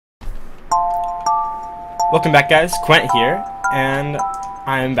Welcome back, guys. Quent here, and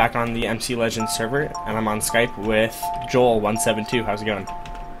I'm back on the MC Legends server, and I'm on Skype with Joel172. How's it going?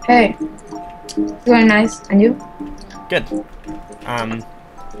 Hey, it's going nice. And you? Good.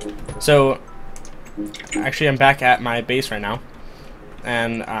 So actually, I'm back at my base right now,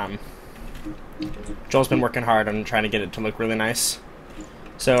 and Joel's been working hard on trying to get it to look really nice.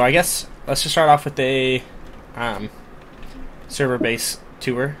 So I guess let's just start off with a server base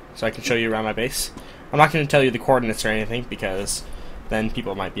tour, so I can show you around my base. I'm not going to tell you the coordinates or anything, because then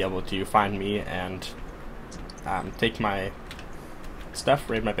people might be able to find me and take my stuff,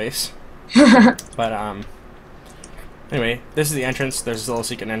 raid my base. But anyway, this is the entrance. There's a little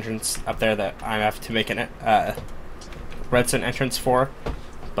secret entrance up there that I have to make a redstone entrance for,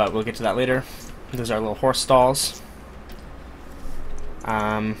 but we'll get to that later. Those are little horse stalls.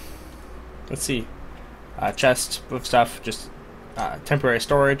 Let's see. Chest with stuff, just temporary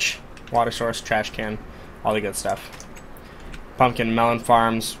storage, water source, trash can, all the good stuff. Pumpkin and melon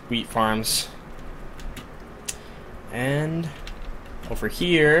farms, wheat farms. And over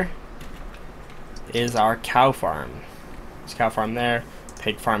here is our cow farm. There's a cow farm there,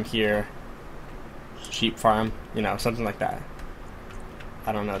 pig farm here, sheep farm, you know, something like that.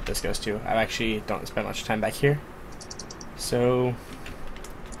 I don't know what this goes to. I actually don't spend much time back here. So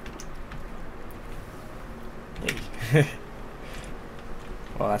hey.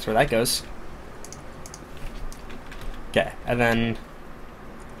 Well, that's where that goes. Okay, and then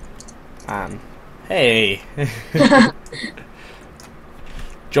hey.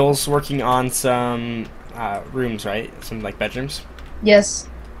 Joel's working on some rooms, right? Some like bedrooms. Yes.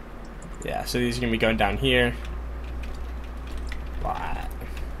 Yeah, so these are gonna be going down here. What?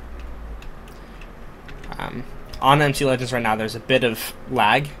 On MC Legends right now, there's a bit of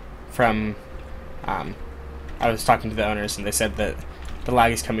lag from. I was talking to the owners, and they said that the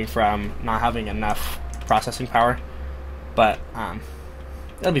lag is coming from not having enough processing power, but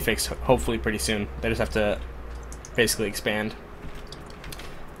it'll be fixed hopefully pretty soon. They just have to basically expand.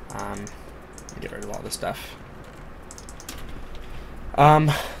 Get rid of all this stuff. Let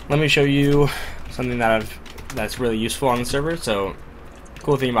me show you something that's really useful on the server. So,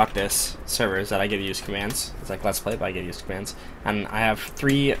 cool thing about this server is that I get to use commands. It's like Let's Play, but I get to use commands, and I have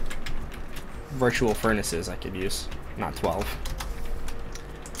 3 virtual furnaces I could use, not 12.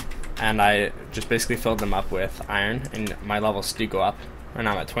 And I just basically filled them up with iron, and my levels do go up. Right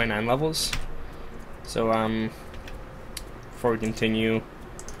now I'm at 29 levels. So before we continue,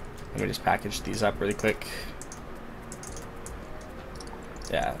 let me just package these up really quick.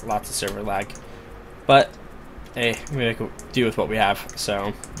 Yeah, lots of server lag, but hey, I'm gonna do with what we have.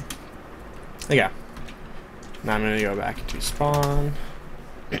 So yeah, now I'm gonna go back into spawn.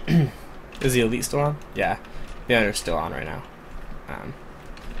 Is the elite still on? Yeah, the owner's still on right now.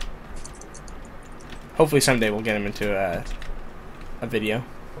 Hopefully someday we'll get him into a video.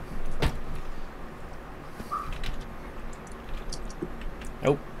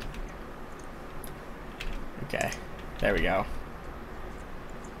 Nope. Okay, there we go.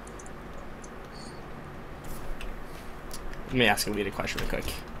 Let me ask Elite a question real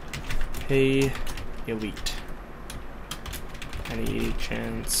quick. Hey, Elite. Any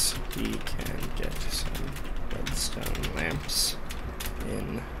chance we can get some redstone lamps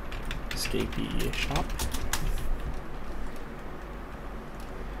in escapee shop?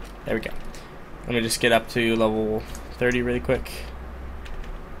 There we go. Let me just get up to level 30 really quick.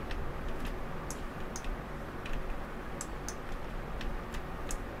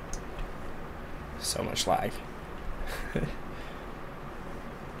 So much lag.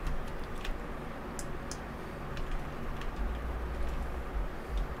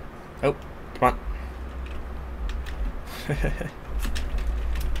 Oh, come on.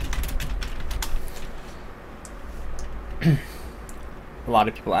 A lot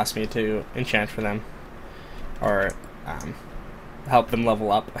of people ask me to enchant for them, or help them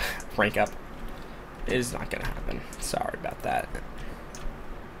level up, rank up. It is not gonna happen. Sorry about that.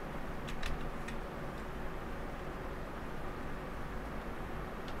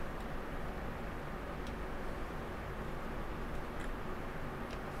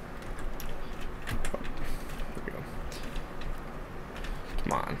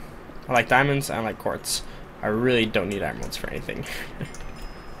 Come on. I like diamonds, I like quartz. I really don't need emeralds for anything.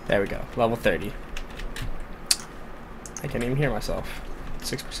 There we go. Level 30. I can't even hear myself.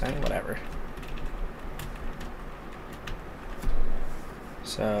 6%, whatever.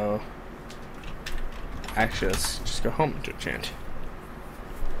 So, actually, let's just go home to enchant.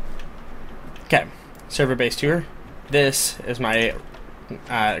 Okay, server base tour. This is my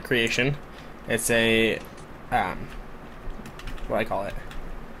creation. It's a what do I call it?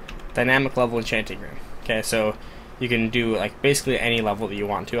 Dynamic level enchanting room. Okay. Okay, so you can do like basically any level that you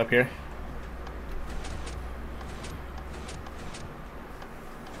want to up here.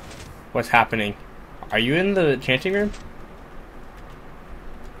 What's happening? Are you in the chanting room?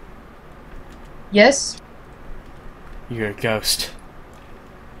 Yes. You're a ghost.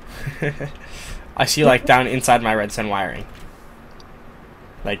 I see like down inside my redstone wiring.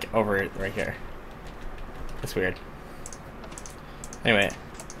 Like over right here. That's weird. Anyway,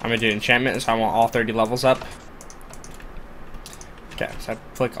 I'm gonna do enchantment, so I want all 30 levels up. Okay, so I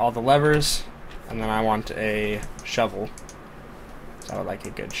click all the levers, and then I want a shovel. So I would like a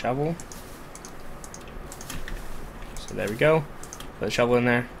good shovel. So there we go. Put the shovel in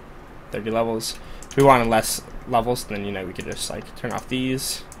there. 30 levels. If we wanted less levels, then you know we could just like turn off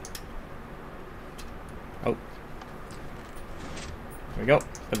these. Oh. There we go.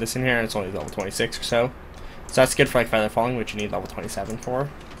 Put this in here, and it's only level 26 or so. So that's good for like feather falling, which you need level 27 for.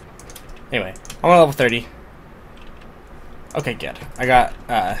 Anyway, I'm on level 30. Okay, good. I got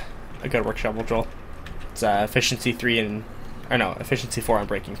a good work shovel, Joel. It's efficiency 3 and... or no, efficiency 4 and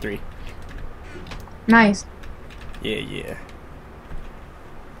breaking 3. Nice. Yeah, yeah.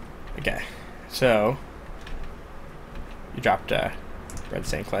 Okay, so... you dropped red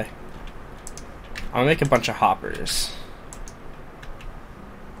sand clay. I'm gonna make a bunch of hoppers.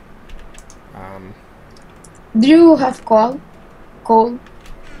 Do you have coal? Coal?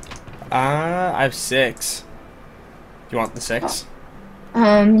 I have 6. You want the 6?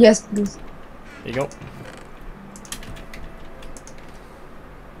 Yes, please. There you go.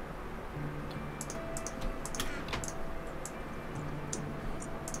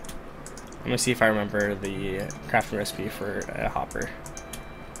 I'm gonna see if I remember the crafting recipe for a hopper.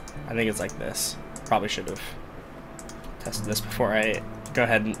 I think it's like this. Probably should have tested this before I go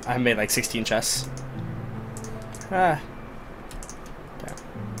ahead and I made like 16 chests. Ah.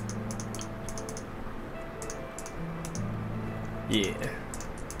 Yeah.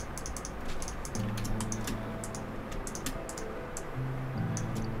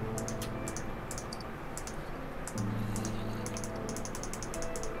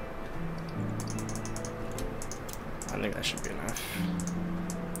 I think that should be enough.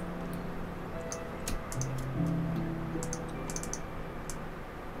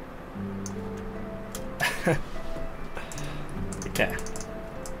 Okay.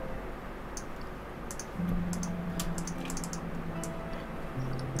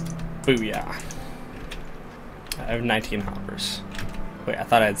 Booyah. I have 19 hoppers. Wait, I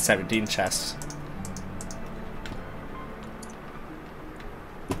thought I had 17 chests.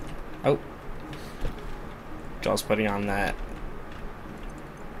 Oh. Joel's putting on that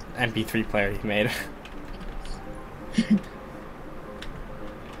MP3 player he made.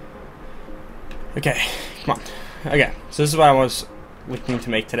 Okay, come on. Okay, so this is what I was looking to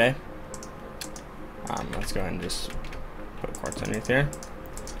make today. Let's go ahead and just put quartz underneath here.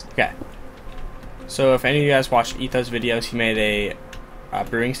 Okay. So if any of you guys watched Etho's videos, he made a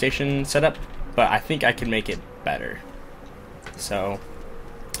brewing station setup, but I think I can make it better. So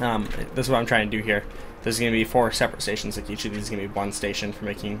this is what I'm trying to do here. There's going to be 4 separate stations. Like each of these is going to be one station for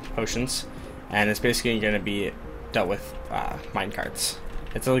making potions, and it's basically going to be dealt with minecarts.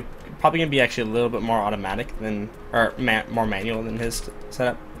 It's probably going to be actually a little bit more automatic than, or more manual than his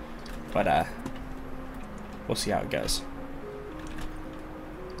setup, but we'll see how it goes.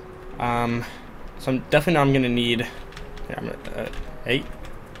 So I'm definitely know I'm going to need, here, I'm gonna, 8.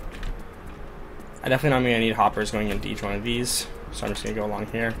 I definitely know I'm going to need hoppers going into each one of these, so I'm just going to go along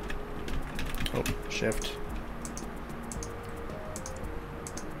here. Oh, shift.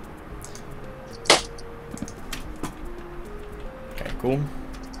 Okay, cool.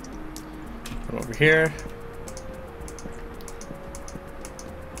 Come over here.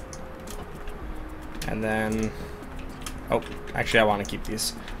 And then, oh, actually I want to keep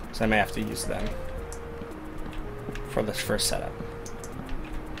these, so I may have to use them for this first setup.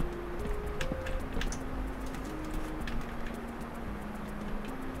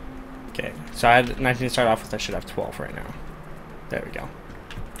 Okay, so I had 19 to start off with, I should have 12 right now. There we go.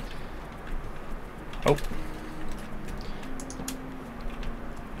 Oh.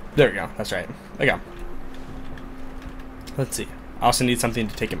 There we go, that's right. Okay. Let's see. I also need something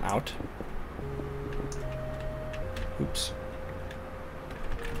to take him out. Oops.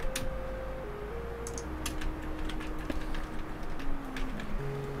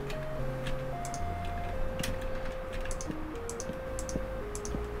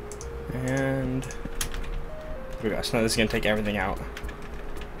 And there we go. So now this is going to take everything out.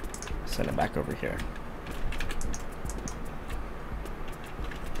 Send it back over here.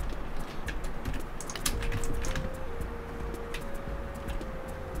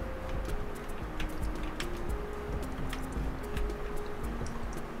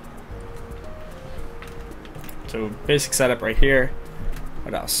 So basic setup right here.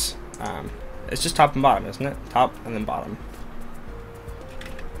 What else? It's just top and bottom, isn't it? Top and then bottom.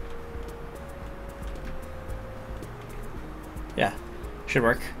 Yeah, should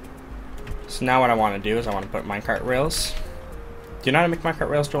work. So now what I want to do is I want to put minecart rails. Do you know how to make minecart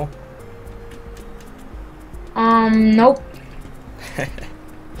rails, Joel? Nope.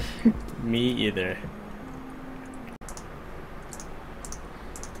 Me either.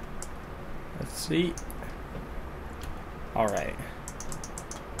 Let's see. Alright.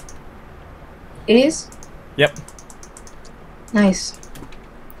 It is? Yep. Nice.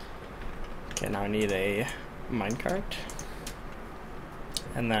 Okay, now I need a minecart.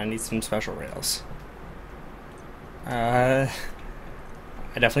 And then I need some special rails. I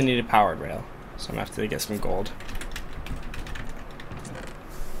definitely need a powered rail, so I'm gonna have to get some gold.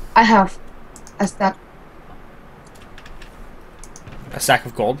 I have a stack. A stack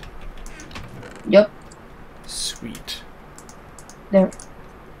of gold? Yep. Sweet. There.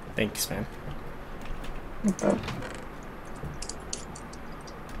 Thanks, man. No problem.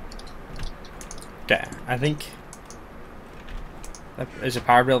 Yeah, I think... Is a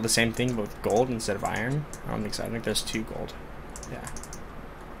power rail the same thing but with gold instead of iron? I don't think so. I think there's 2 gold. Yeah.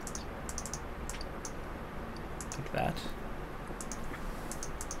 Like that.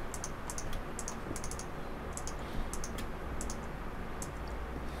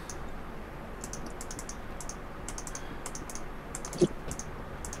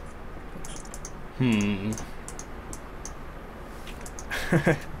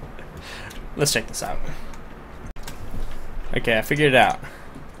 Let's check this out. Okay, I figured it out.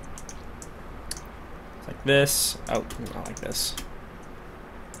 It's like this. Oh, not like this.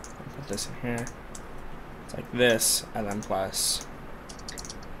 I'll put this in here. It's like this, and then plus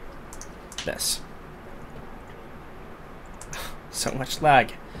this. So much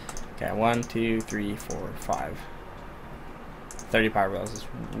lag. Okay, 1, 2, 3, 4, 5. 30 power rails is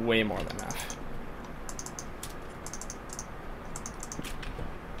way more than enough.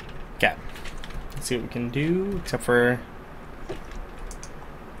 Okay. Let's see what we can do, except for...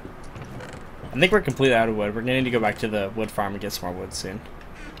 I think we're completely out of wood. We're gonna need to go back to the wood farm and get some more wood soon.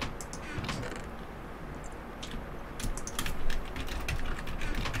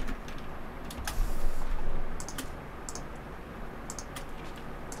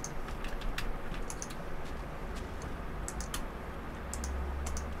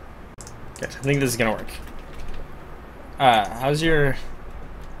 Okay, I think this is gonna work. How's your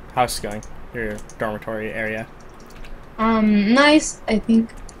house going? Your dormitory area? Nice, I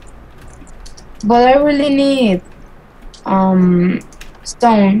think. But I really need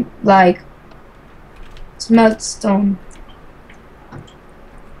stone, like smelt stone.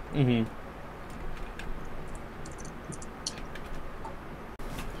 Mm-hmm.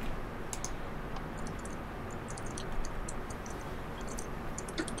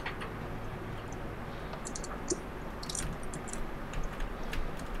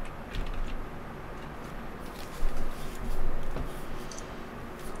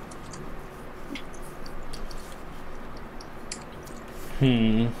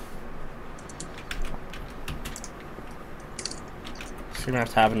 So you're gonna have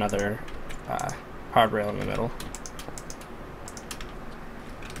to have another hard rail in the middle.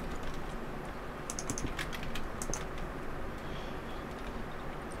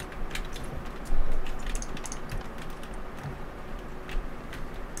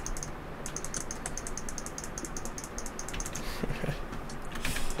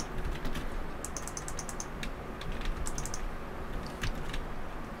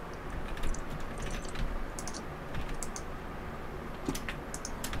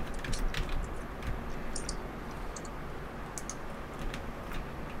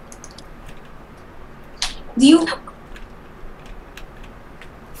 Do you?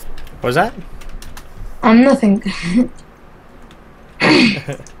 What was that? Nothing.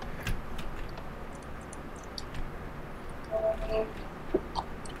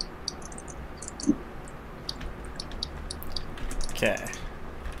 Okay.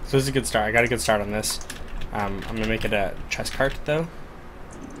 So this is a good start. I got a good start on this. I'm gonna make it a chest cart though.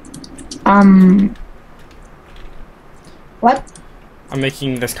 What? I'm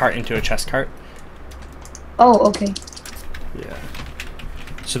making this cart into a chest cart. Oh, okay. Yeah.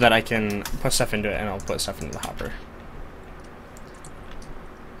 So that I can put stuff into it and I'll put stuff into the hopper.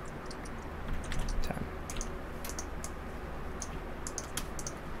 10.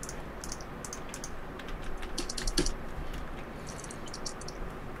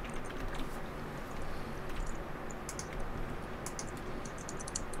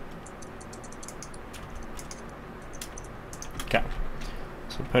 Okay.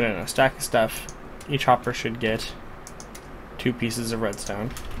 So put in a stack of stuff. each hopper should get 2 pieces of redstone.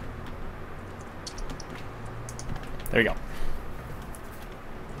 There we go.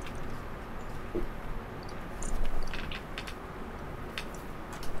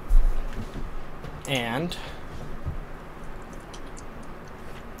 And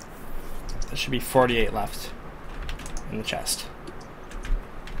there should be 48 left in the chest.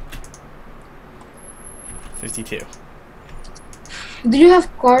 52. Do you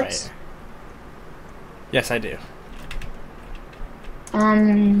have quartz? Right. Yes, I do.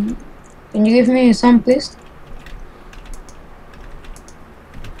 Can you give me some, please?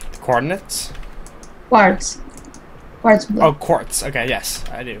 The coordinates? Quartz. Quartz block. Oh, quartz. Okay, yes,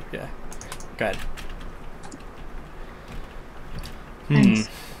 I do. Yeah. Good. Thanks.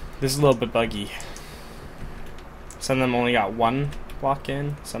 This is a little bit buggy. Some of them only got 1 block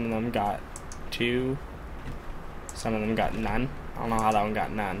in. Some of them got 2. Some of them got none. I don't know how that one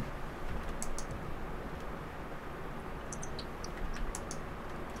got none.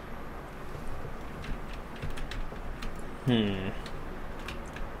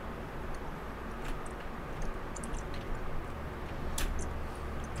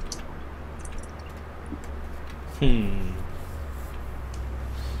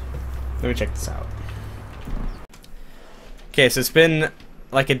 Let me check this out. Okay, so it's been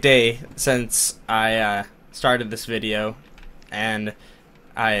like a day since I started this video, and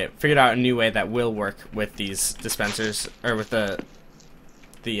I figured out a new way that will work with these dispensers, or with the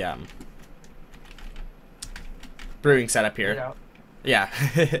brewing setup here. Yeah.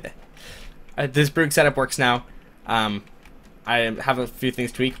 This brewing setup works now. I have a few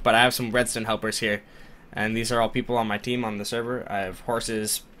things tweaked, but I have some redstone helpers here. And these are all people on my team on the server. I have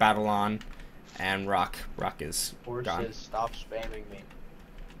Horses, Battle-On, and Rock. Rock is Horses, gone. stop spamming me.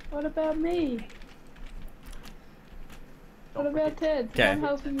 What about me? What about Ted? Okay. I'm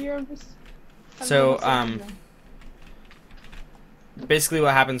helping you on this. So, basically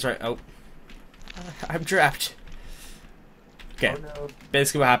what happens Oh. I'm trapped. Okay. Oh, no.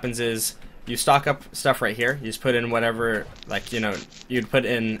 Basically what happens is you stock up stuff right here. You just put in whatever, like, you know, you'd put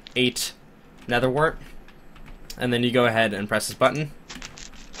in 8 nether wart. And then you go ahead and press this button.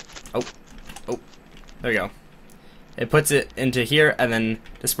 Oh, there you go. It puts it into here and then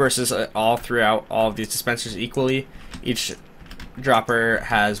disperses it all throughout all of these dispensers equally. Each dropper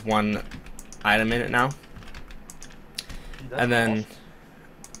has 1 item in it now. Dude, And then,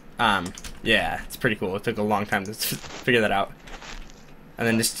 awesome. yeah, it's pretty cool. It took a long time to figure that out. And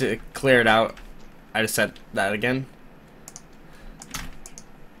then just to clear it out, I just said that again.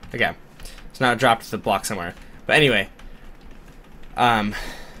 Okay, so now it dropped the block somewhere. But anyway,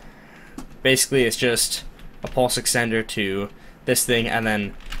 basically it's just a pulse extender to this thing, and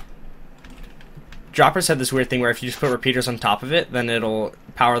then droppers have this weird thing where if you just put repeaters on top of it, then it'll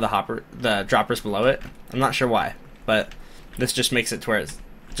power the droppers below it. I'm not sure why, but this just makes it to where it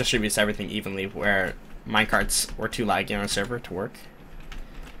distributes everything evenly, where minecarts were too laggy on our server to work.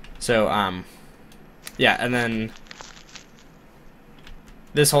 So, yeah, and then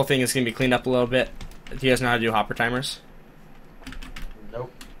this whole thing is going to be cleaned up a little bit. Do you guys know how to do hopper timers?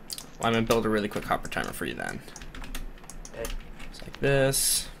 Nope. Well, I'm going to build a really quick hopper timer for you then. Okay. It's like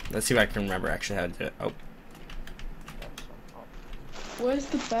this. Let's see if I can remember actually how to do it. Oh. Where's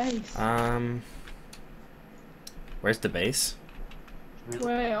the base? Where's the base?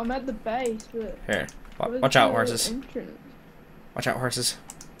 Wait, I'm at the base, but Here. where's Watch out, the horses. entrance? Watch out, horses.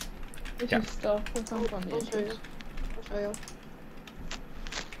 This Yeah. is stuff. What's up on the entrance?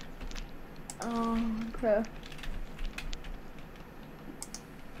 Oh, okay.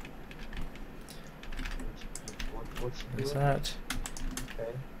 What's What's doing? that?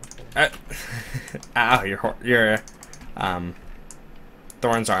 Okay. Ow, your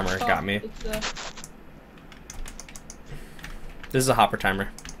Thorn's armor Oh, got me. It's, This is a hopper timer.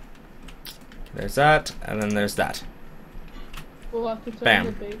 There's that, and then there's that. we'll have to turn Bam.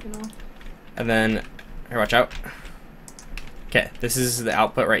 the beacon off. And then, here, watch out. Okay, this is the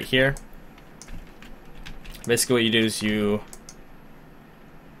output right here. Basically what you do is you...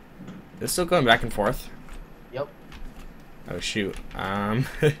 It's still going back and forth. Yep. Oh shoot.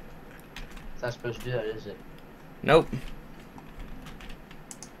 It's not supposed to do that, is it? Nope.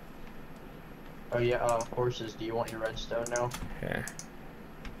 Oh yeah, horses, do you want your redstone now? Here.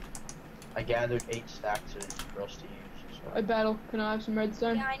 I gathered 8 stacks of it for us to use. So. Hey, Battle, can I have some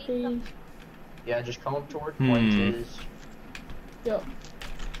redstone, Yeah, I need please? some. Yeah, just come up toward Quent is. Yup.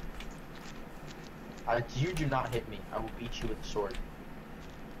 You do not hit me. I will beat you with a sword.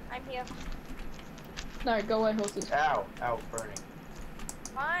 I'm here. No, go away, horses. Ow! Ow, burning.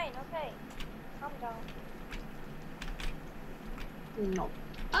 Fine, okay. Calm down. No.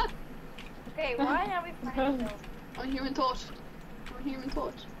 Okay, Okay, why are we finding those? On Human Torch. On Human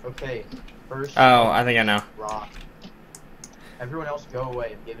Torch. Okay, first. Oh, I think I know. Rock. Everyone else go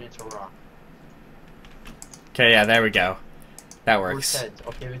away. I'm giving it to Rock. Okay, yeah, there we go. That Or works. Ted.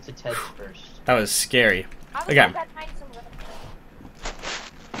 I'll give it to Ted first. That was scary. I was Okay. gonna find some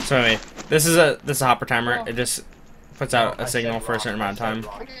little. So anyway, this is a hopper timer. Oh. It just puts out No, a I signal said for a Rock. certain amount of I time. said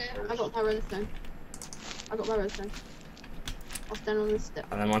Rock Okay, I first. got my redstone. I got my redstone. I'll stand on this step.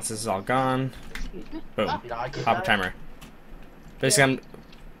 And then once this is all gone, Excuse me. boom, Ah, Did I get hopper that? timer. Basically, what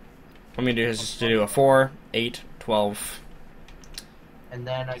I'm gonna do is just to do a 4, 8, 12, And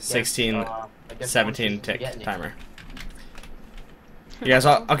then I guess, 16, I guess 17 Monsters tick get any. timer. You guys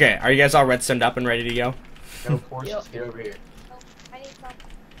all okay? Are you guys all redstoned up and ready to go? No forces, Yep. get over here. Oh, I need some.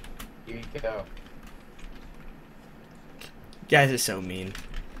 Here you go. You guys are so mean.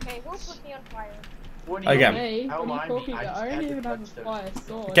 Okay, who put me on fire? What do you Again. Hey, How what am are I you talking mean? I about? just I don't had even the have a redstone. fire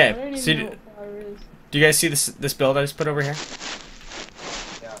sword. Okay, I don't so even know do- what fire is. Do you guys see this build I just put over here?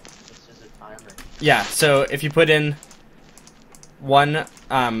 Yeah, this is a timer. Yeah. So if you put in one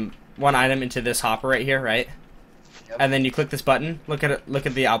item into this hopper right here, right, Yep. and then you click this button, look at it. Look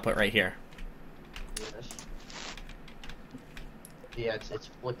at the output right here. Yes. Yeah, it's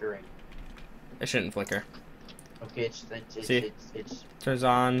flickering. It shouldn't flicker. Okay, it's See? it's Turns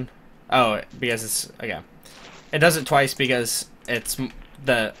on. Oh, because it's okay. It does it twice because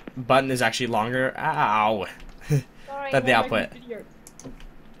the button is actually longer. Ow. Sorry. That the I'm output. making video.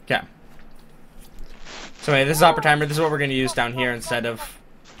 Okay. So anyway, this is hopper timer. This is what we're going to use down here instead of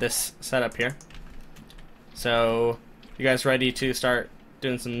this setup here. So, you guys ready to start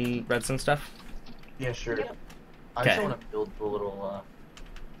doing some redstone stuff? yeah, sure. Yep. I Okay. just want to build the little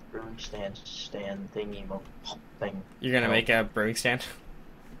brewing stand thingy thing. You're going to Oh. make a brewing stand,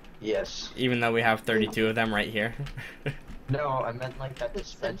 Yes. even though we have 32 of them right here. No, I meant like that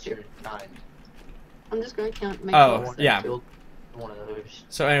Let's dispenser kind. I'm just gonna count. Make Oh, I sure. wanna yeah. build one of those.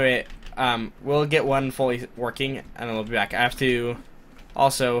 So anyway, we'll get one fully working, and then we'll be back. I have to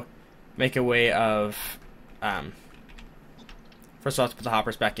also make a way of, first of all, to put the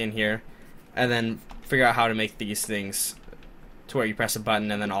hoppers back in here, and then figure out how to make these things to where you press a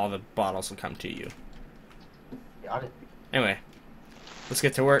button and then all the bottles will come to you. Got it. Anyway, let's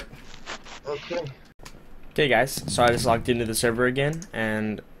get to work. Okay. Okay guys, so I just logged into the server again,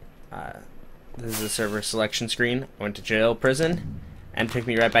 and this is the server selection screen. I went to jail, prison, and it took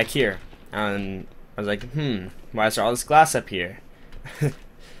me right back here. And I was like, why is there all this glass up here?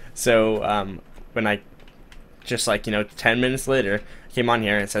 So when I, just like, 10 minutes later, I came on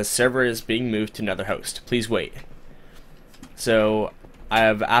here and it says server is being moved to another host. Please wait. So I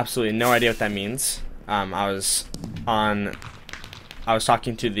have absolutely no idea what that means. I was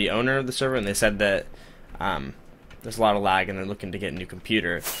talking to the owner of the server, and they said that there's a lot of lag and they're looking to get a new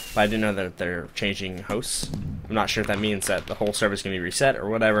computer, but I didn't know that they're changing hosts. I'm not sure if that means that the whole server is going to be reset or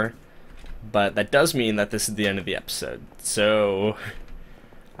whatever, but that does mean that this is the end of the episode. So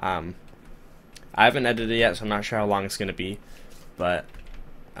I haven't edited it yet, so I'm not sure how long it's going to be, but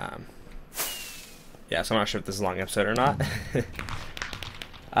yeah, so I'm not sure if this is a long episode or not.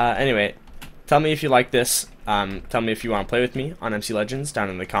 Anyway, tell me if you like this. Tell me if you want to play with me on MC Legends down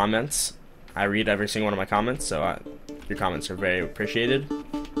in the comments. I read every single one of my comments, so your comments are very appreciated.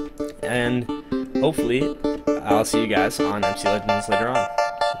 And hopefully, I'll see you guys on MC Legends later on.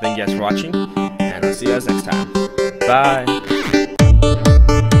 So thank you guys for watching, and I'll see you guys next time. Bye!